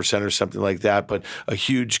 55% or something like that. But a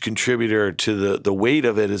huge contributor to the weight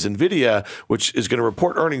of it is NVIDIA, which is going to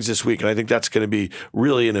report earnings this week. And I think that's going to be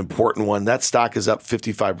really an important one. That stock is up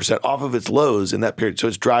 55% off of its lows in that period. So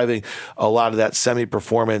it's driving a lot of that semi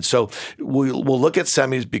performance. So we'll look at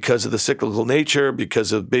semis because of the cyclical nature,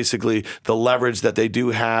 because of basically the leverage that they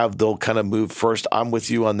do have. They'll kind of move first. I'm with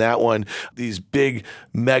you on that one. These big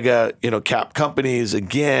mega, cap companies,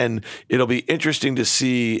 again, it'll be interesting to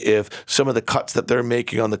see if some of the cuts that they're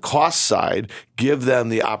making on the cost side give them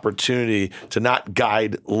the opportunity to not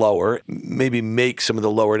guide lower, maybe make some of the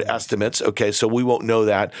lowered estimates. Okay, so we won't know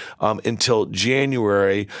that until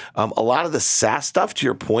January. A lot of the SaaS stuff, to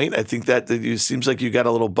your point, I think that it seems like you got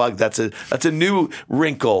a little bug. That's a new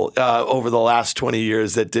wrinkle over the last 20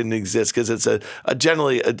 years that didn't exist because it's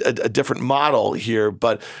generally a different model here.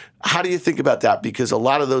 But how do you think about that? Because a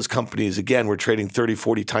lot of those companies, again, were trading 30,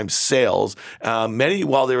 40 times sales. Many,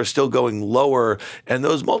 while they were still going lower, and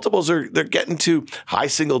those multiples they're getting to high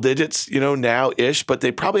single digits, now-ish, but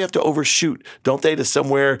they probably have to overshoot, don't they, to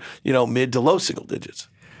somewhere, mid to low single digits.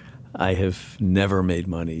 I have never made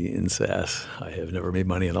money in SaaS. I have never made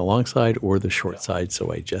money on the long side or the short side,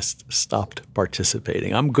 so I just stopped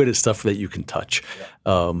participating. I'm good at stuff that you can touch.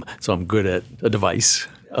 So I'm good at a device.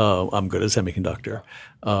 I'm good at semiconductor.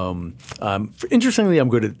 Interestingly,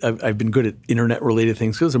 I've been good at internet-related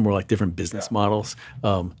things because they're more like different business models.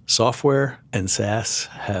 Software and SaaS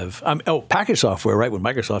have package software, right? When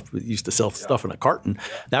Microsoft used to sell stuff in a carton,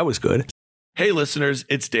 that was good. Hey listeners,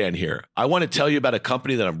 it's Dan here. I want to tell you about a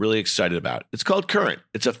company that I'm really excited about. It's called Current.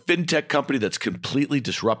 It's a fintech company that's completely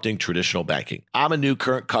disrupting traditional banking. I'm a new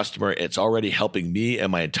Current customer. It's already helping me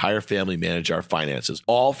and my entire family manage our finances,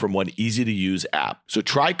 all from one easy-to-use app. So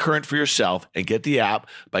try Current for yourself and get the app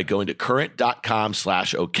by going to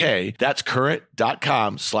current.com/OK. That's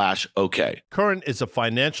current.com/OK. Current is a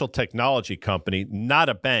financial technology company, not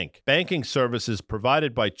a bank. Banking services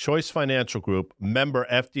provided by Choice Financial Group, member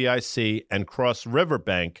FDIC, and Cross River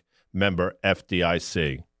Bank, member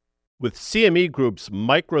FDIC. With CME Group's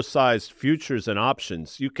micro-sized futures and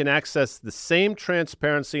options, you can access the same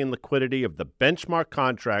transparency and liquidity of the benchmark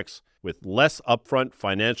contracts with less upfront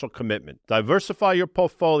financial commitment. Diversify your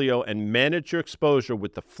portfolio and manage your exposure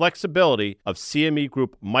with the flexibility of CME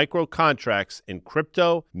Group micro contracts in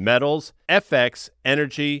crypto, metals, FX,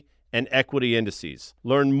 energy, and equity indices.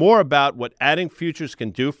 Learn more about what adding futures can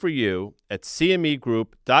do for you at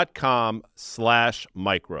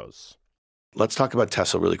cmegroup.com/micros. Let's talk about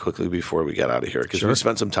Tesla really quickly before we get out of here, because we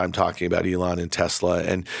spent some time talking about Elon and Tesla.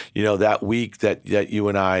 And, that week that you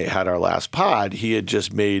and I had our last pod, he had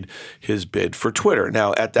just made his bid for Twitter.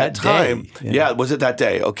 Now, at that time, was it that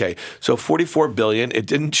day? Okay. So $44 billion, it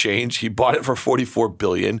didn't change. He bought it for $44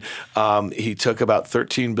 billion. He took about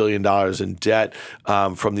 $13 billion in debt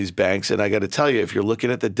from these banks. And I got to tell you, if you're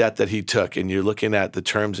looking at the debt that he took and you're looking at the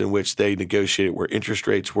terms in which they negotiated, where interest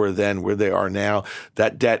rates were then, where they are now,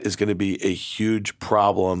 that debt is going to be a huge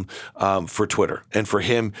problem for Twitter and for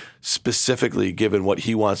him specifically, given what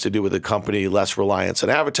he wants to do with the company, less reliance on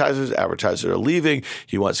advertisers. Advertisers are leaving.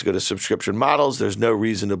 He wants to go to subscription models. There's no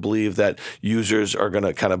reason to believe that users are going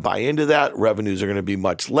to kind of buy into that. Revenues are going to be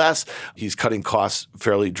much less. He's cutting costs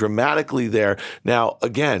fairly dramatically there. Now,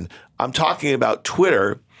 again, I'm talking about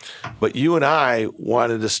Twitter, but you and I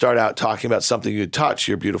wanted to start out talking about something you touch,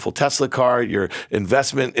 your beautiful Tesla car, your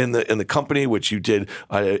investment in the company, which you did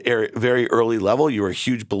at a very early level. You were a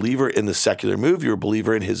huge believer in the secular move. You were a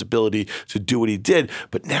believer in his ability to do what he did.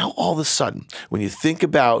 But now all of a sudden, when you think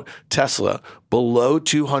about Tesla below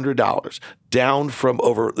 $200, down from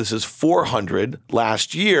this is $400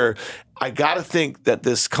 last year, I got to think that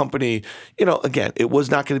this company, again, it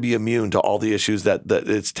was not going to be immune to all the issues that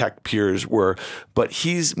its tech peers were, but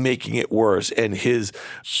he's making it worse. And his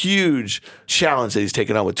huge challenge that he's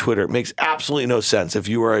taken on with Twitter makes absolutely no sense. If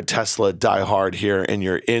you are a Tesla diehard here and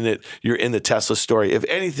you're in it, you're in the Tesla story. If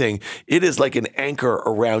anything, it is like an anchor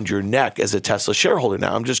around your neck as a Tesla shareholder.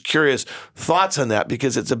 Now, I'm just curious thoughts on that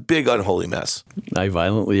because it's a big unholy mess. I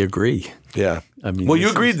violently agree. Yeah. I mean, well, you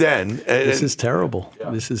agreed then. This is terrible.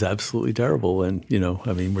 Yeah. This is absolutely terrible. And,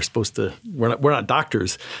 we're supposed to, we're not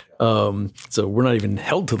doctors. So we're not even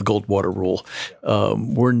held to the Goldwater rule.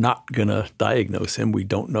 We're not going to diagnose him. We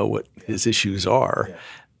don't know what his issues are. Yeah.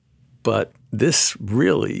 But this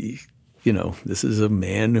really, this is a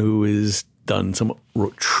man who has done some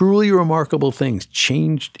truly remarkable things,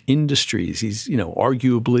 changed industries. He's,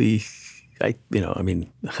 arguably,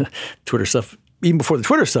 Twitter stuff, even before the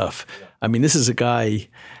Twitter stuff, this is a guy,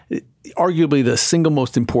 arguably the single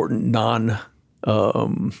most important non-country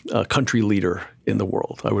leader in the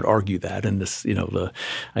world. I would argue that. And this, I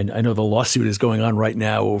know the lawsuit is going on right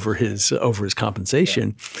now over his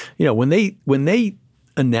compensation. Yeah. When they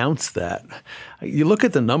announced that, you look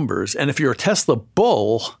at the numbers, and if you're a Tesla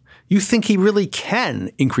bull, you think he really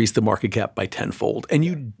can increase the market cap by tenfold, and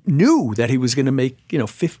you knew that he was going to make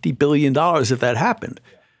 $50 billion if that happened.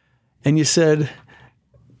 And you said,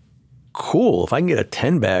 cool, if I can get a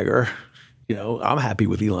 10-bagger, I'm happy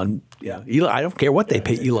with Elon. Yeah, Elon, I don't care what they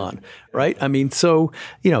pay Elon, right? and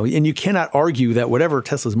you cannot argue that whatever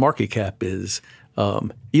Tesla's market cap is,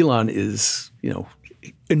 Elon is,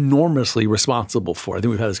 enormously responsible for. I think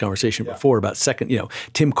we've had this conversation before about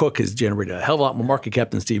Tim Cook has generated a hell of a lot more market cap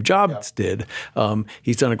than Steve Jobs did.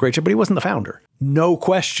 He's done a great job, but he wasn't the founder. No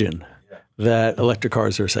question that electric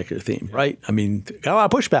cars are a secular theme, right? Got a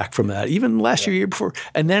lot of pushback from that, even last year before.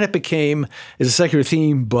 And then it became, it's a secular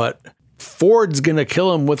theme, but Ford's going to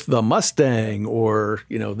kill him with the Mustang, or,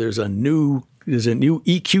 there's a new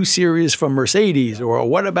EQ series from Mercedes, or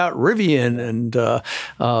what about Rivian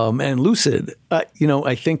and Lucid?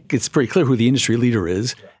 I think it's pretty clear who the industry leader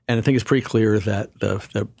is. And I think it's pretty clear that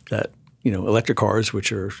that electric cars,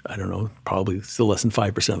 which are, probably still less than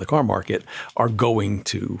 5% of the car market, are going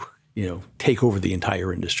to take over the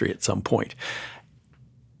entire industry at some point.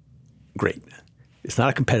 Great. It's not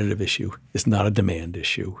a competitive issue. It's not a demand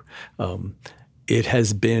issue. It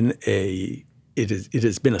has been a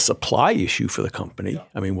supply issue for the company.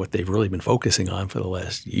 What they've really been focusing on for the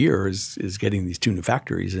last year is getting these two new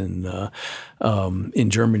factories in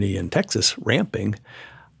Germany and Texas ramping.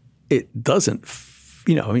 It doesn't,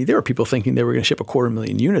 there were people thinking they were going to ship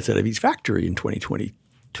 250,000 units out of each factory in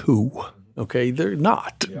 2022. Okay, they're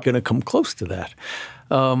not going to come close to that.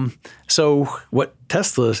 So what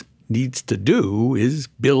Tesla needs to do is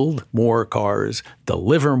build more cars,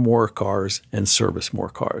 deliver more cars, and service more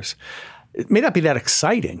cars. It may not be that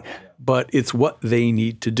exciting, but it's what they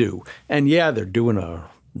need to do. And they're doing a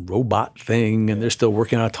robot thing, and they're still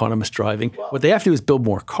working on autonomous driving. What they have to do is build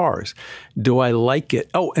more cars. Do I like it?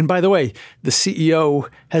 Oh, and by the way, the CEO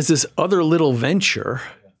has this other little venture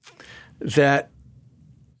that,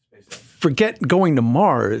 forget going to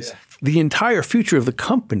Mars, the entire future of the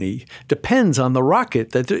company depends on the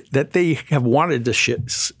rocket that they have wanted to ship.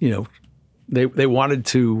 They wanted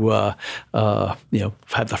to have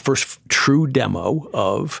the first true demo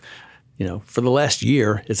of, for the last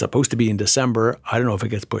year. It's supposed to be in December. I don't know if it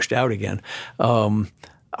gets pushed out again.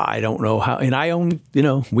 I don't know how. And I own,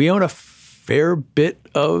 we own a fair bit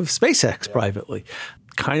of SpaceX privately.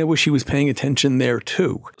 Kind of wish he was paying attention there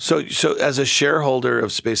too. So as a shareholder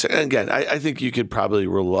of SpaceX, and again, I think you could probably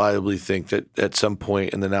reliably think that at some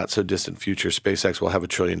point in the not so distant future, SpaceX will have $1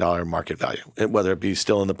 trillion market value, and whether it be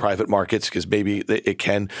still in the private markets, because maybe it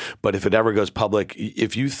can, but if it ever goes public,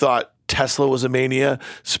 if you thought Tesla was a mania,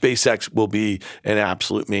 SpaceX will be an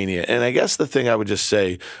absolute mania. And I guess the thing I would just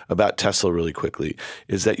say about Tesla really quickly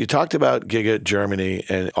is that you talked about Giga, Germany,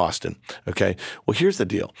 and Austin. Okay. Well, here's the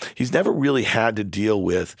deal. He's never really had to deal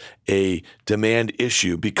with a demand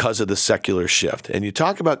issue because of the secular shift. And you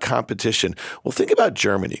talk about competition. Well, think about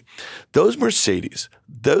Germany. Those Mercedes,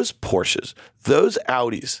 those Porsches, those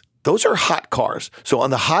Audis, those are hot cars. So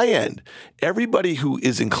on the high end, everybody who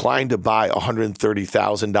is inclined to buy a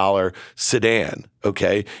 $130,000 sedan,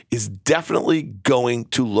 okay, is definitely going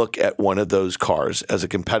to look at one of those cars as a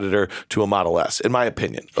competitor to a Model S, in my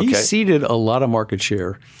opinion. Okay? He ceded a lot of market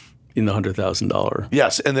share in the $100,000.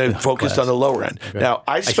 Yes, and they're focused on the lower end. Okay. Now,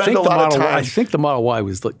 I spend a lot of time. I think the Model Y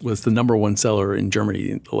was the number one seller in Germany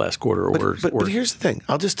in the last quarter. But here's the thing.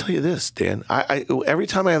 I'll just tell you this, Dan. I every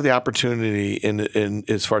time I have the opportunity in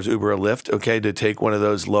as far as Uber or Lyft, okay, to take one of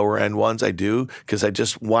those lower end ones, I do, because I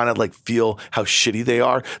just want to feel how shitty they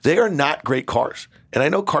are. They are not great cars. And I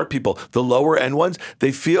know car people, the lower end ones,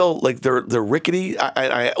 they feel like they're rickety.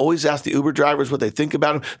 I always ask the Uber drivers what they think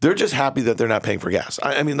about them. They're just happy that they're not paying for gas.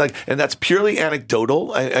 And that's purely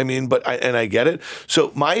anecdotal. I get it.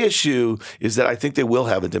 So my issue is that I think they will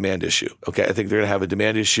have a demand issue. Okay, I think they're going to have a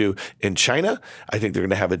demand issue in China. I think they're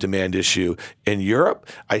going to have a demand issue in Europe.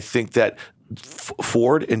 I think that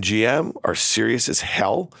Ford and GM are serious as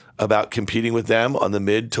hell about competing with them on the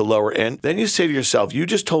mid to lower end. Then you say to yourself, you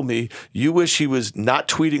just told me you wish he was not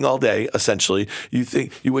tweeting all day, essentially.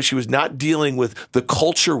 You wish he was not dealing with the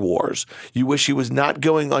culture wars. You wish he was not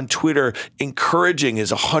going on Twitter encouraging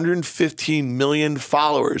his 115 million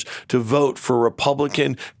followers to vote for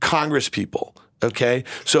Republican Congress people. Okay,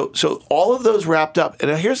 so all of those wrapped up. And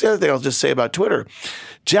here's the other thing I'll just say about Twitter.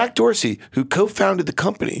 Jack Dorsey, who co-founded the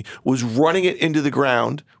company, was running it into the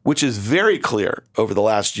ground, which is very clear over the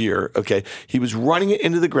last year. Okay, he was running it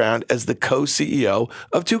into the ground as the co-CEO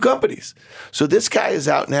of two companies. So this guy is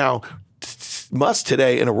out now. Musk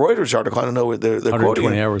today in a Reuters article. I don't know what they're quoting.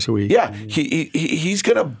 120 hours a week. Yeah, he's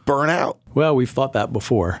going to burn out. Well, we've thought that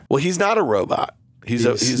before. Well, he's not a robot. He's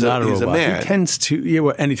not a robot. Man. He tends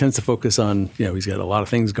to focus on, he's got a lot of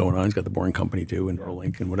things going on. He's got the Boring Company too, and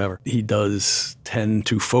Neuralink and whatever. He does tend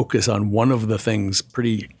to focus on one of the things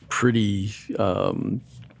pretty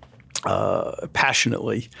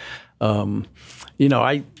passionately.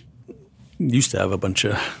 I used to have a bunch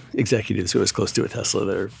of executives who I was close to at Tesla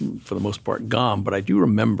that are, for the most part, gone. But I do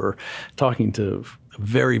remember talking to a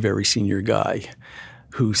very, very senior guy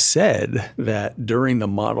who said that during the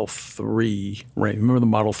Model 3, right? Remember the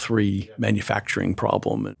Model 3 manufacturing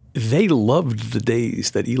problem? They loved the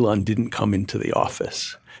days that Elon didn't come into the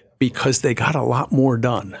office because they got a lot more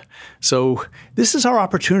done. So this is our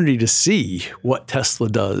opportunity to see what Tesla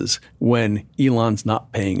does when Elon's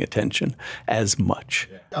not paying attention as much.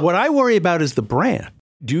 What I worry about is the brand.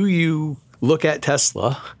 Do you look at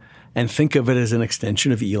Tesla and think of it as an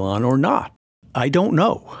extension of Elon or not? I don't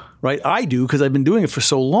know. Right? I do because I've been doing it for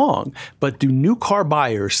so long. But do new car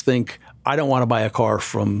buyers think, I don't want to buy a car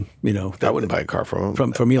from, I wouldn't buy a car from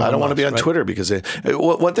him. From Elon I don't want to be on right? Twitter because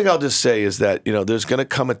one thing I'll just say is that, there's going to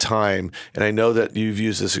come a time, and I know that you've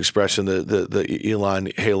used this expression, the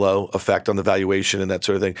Elon halo effect on the valuation and that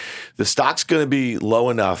sort of thing. The stock's going to be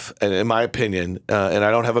low enough, and in my opinion, and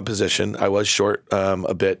I don't have a position, I was short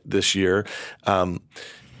a bit this year.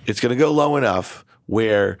 It's going to go low enough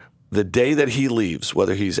where the day that he leaves,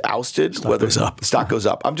 whether he's ousted, stock goes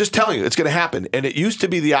up. I'm just telling you, it's going to happen. And it used to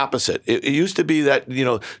be the opposite. It used to be that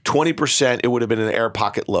 20% it would have been an air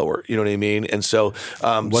pocket lower. You know what I mean? And so,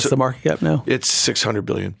 what's the market cap now? It's $600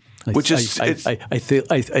 billion,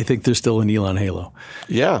 I think there's still an Elon halo.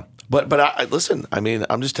 Yeah. But listen,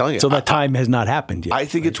 I'm just telling you. So that time has not happened yet. I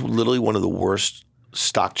think it's literally one of the worst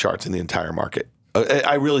stock charts in the entire market.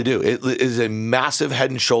 I really do. It is a massive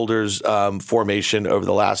head and shoulders formation over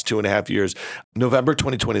the last 2.5 years. November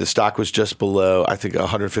 2020, the stock was just below, I think,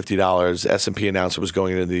 $150. S&P announced it was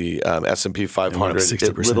going into the S&P 500.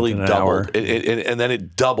 It literally doubled. And then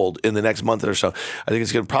it doubled in the next month or so. I think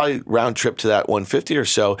it's going to probably round trip to that 150 or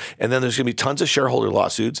so. And then there's going to be tons of shareholder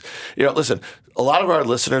lawsuits. Listen, a lot of our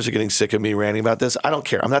listeners are getting sick of me ranting about this. I don't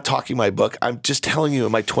care. I'm not talking my book. I'm just telling you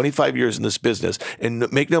in my 25 years in this business, and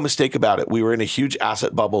make no mistake about it, we were in a huge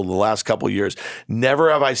asset bubble in the last couple of years. Never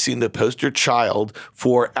have I seen the poster child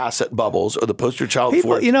for asset bubbles or the poster child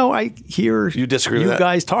for... I hear you disagree with that? You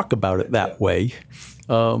guys talk about it that way.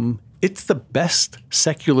 It's the best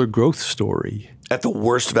secular growth story. At the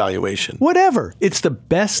worst valuation. Whatever. It's the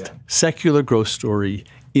best secular growth story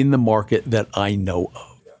in the market that I know of.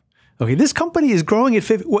 Okay, this company is growing at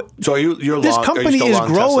 50. So you're this long, company is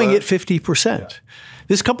growing Tesla? At 50%. Yeah.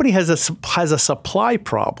 This company has a supply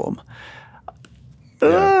problem.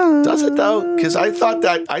 Does it though? Because I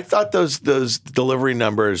thought those delivery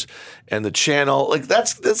numbers and the channel, like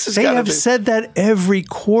this is. They have said that every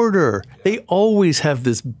quarter. They always have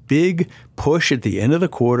this big push at the end of the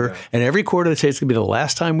quarter, and every quarter they say it's going to be the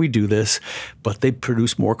last time we do this, but they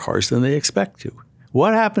produce more cars than they expect to.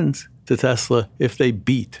 What happens to Tesla if they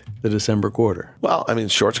beat the December quarter? Well, I mean,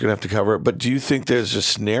 short's going to have to cover it. But do you think there's a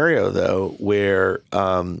scenario, though, where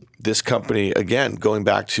this company, again, going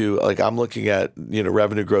back to, like, I'm looking at,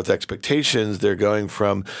 revenue growth expectations, they're going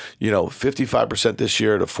from, 55% this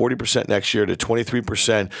year to 40% next year to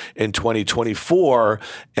 23% in 2024.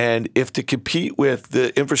 And if to compete with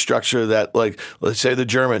the infrastructure that, like, let's say the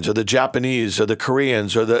Germans or the Japanese or the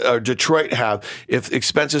Koreans or Detroit have, if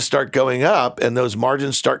expenses start going up and those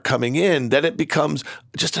margins start coming in, then it becomes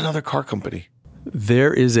just another car company.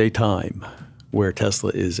 There is a time where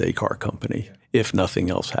Tesla is a car company if nothing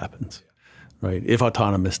else happens, right? If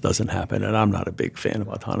autonomous doesn't happen, and I'm not a big fan of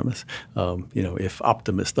autonomous, if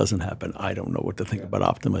Optimus doesn't happen, I don't know what to think about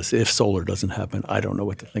Optimus. If solar doesn't happen, I don't know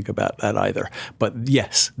what to think about that either. But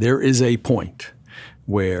yes, there is a point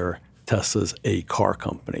where Tesla's a car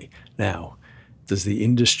company. Now, does the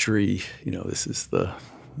industry, this is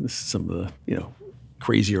some of the,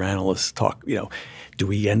 crazier analysts talk, do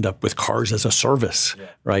we end up with cars as a service,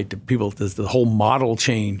 right? Does the whole model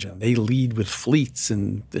change and they lead with fleets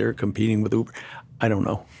and they're competing with Uber? I don't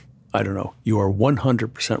know. You are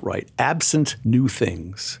 100% right. Absent new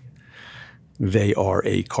things, they are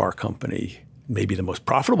a car company, maybe the most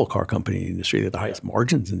profitable car company in the industry. They have the highest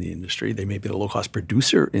margins in the industry. They may be the low-cost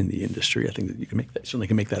producer in the industry. I think that you can certainly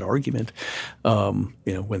make that argument. When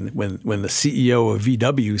the CEO of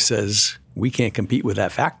VW says we can't compete with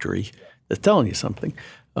that factory, that's telling you something.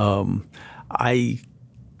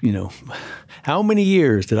 How many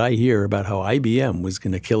years did I hear about how IBM was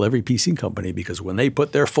going to kill every PC company because when they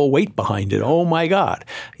put their full weight behind it, oh my God,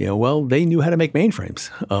 they knew how to make mainframes.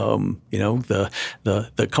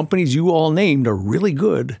 The companies you all named are really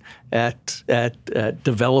good at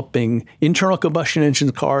developing internal combustion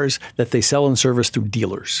engine cars that they sell and service through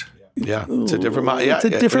dealers. Yeah, it's a different model. Yeah, it's a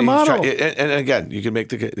different model. And again, you can make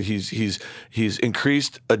he's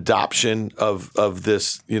increased adoption of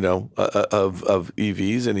this, of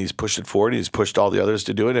EVs, and he's pushed it forward. He's pushed all the others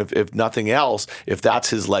to do it. If nothing else, if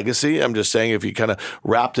that's his legacy, I'm just saying, if he kind of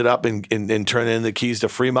wrapped it up and turned in the keys to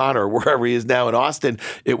Fremont or wherever he is now in Austin,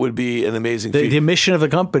 it would be an amazing feat. The mission of the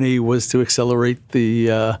company was to accelerate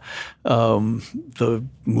the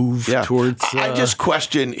move towards. I just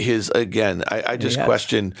question his again. I just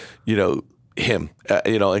question him.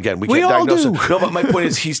 Again, we can't diagnose him. No, but my point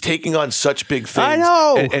is he's taking on such big things. I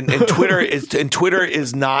know. And Twitter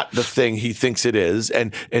is not the thing he thinks it is.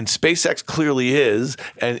 And SpaceX clearly is.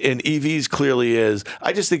 And EVs clearly is.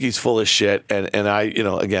 I just think he's full of shit. And I,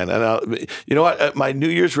 again, you know what? My New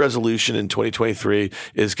Year's resolution in 2023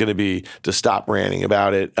 is going to be to stop ranting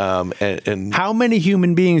about it. And how many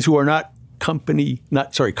human beings who are not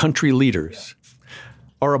country leaders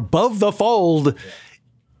are above the fold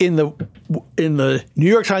in the New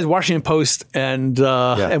York Times, Washington Post, and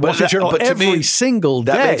Wall Street Journal every single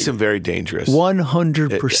day. That makes him very dangerous.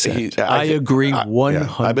 100%. I agree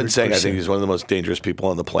 100%. I've been saying I think he's one of the most dangerous people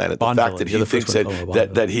on the planet. The fact that he thinks the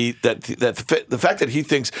fact that he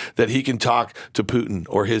thinks that he can talk to Putin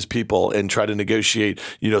or his people and try to negotiate,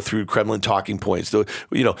 through Kremlin talking points. The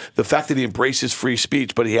fact that he embraces free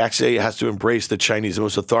speech, but he actually has to embrace the Chinese, the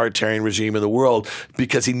most authoritarian regime in the world,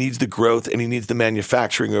 because he needs the growth and he needs the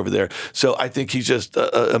manufacturing over there. So I think he's just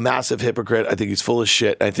a massive hypocrite. I think he's full of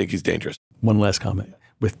shit. I think he's dangerous. One last comment.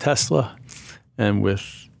 With Tesla and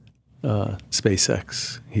with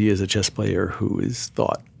SpaceX, he is a chess player who is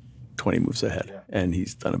thought 20 moves ahead. And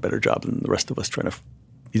he's done a better job than the rest of us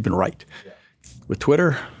he's been right. With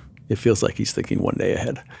Twitter, it feels like he's thinking one day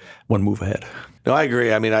ahead, one move ahead. No, I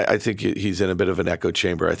agree. I mean, I think he's in a bit of an echo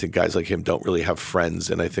chamber. I think guys like him don't really have friends.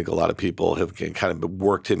 And I think a lot of people have kind of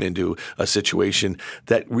worked him into a situation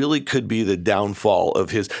that really could be the downfall of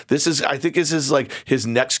his. I think this is like his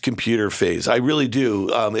next computer phase. I really do.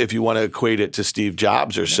 If you want to equate it to Steve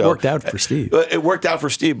Jobs or so. It worked out for Steve. It worked out for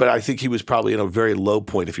Steve, but I think he was probably in a very low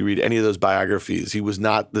point. If you read any of those biographies, he was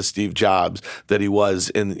not the Steve Jobs that he was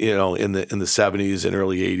in the 70s and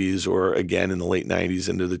early 80s, or again in the late 90s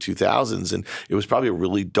into the 2000s. And it was probably a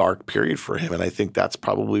really dark period for him. And I think that's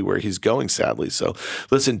probably where he's going, sadly. So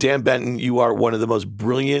listen, Dan Benton, you are one of the most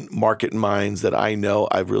brilliant market minds that I know.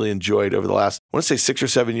 I've really enjoyed over the last, I want to say 6 or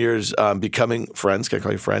 7 years, becoming friends. Can I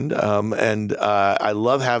call you friend? And I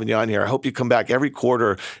love having you on here. I hope you come back every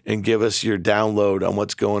quarter and give us your download on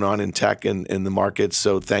what's going on in tech and in the markets.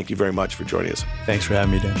 So thank you very much for joining us. Thanks for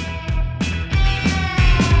having me, Dan.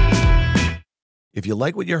 If you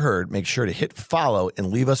like what you heard, make sure to hit follow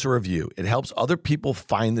and leave us a review. It helps other people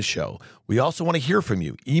find the show. We also want to hear from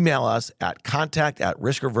you. Email us at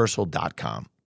contact@riskreversal.com.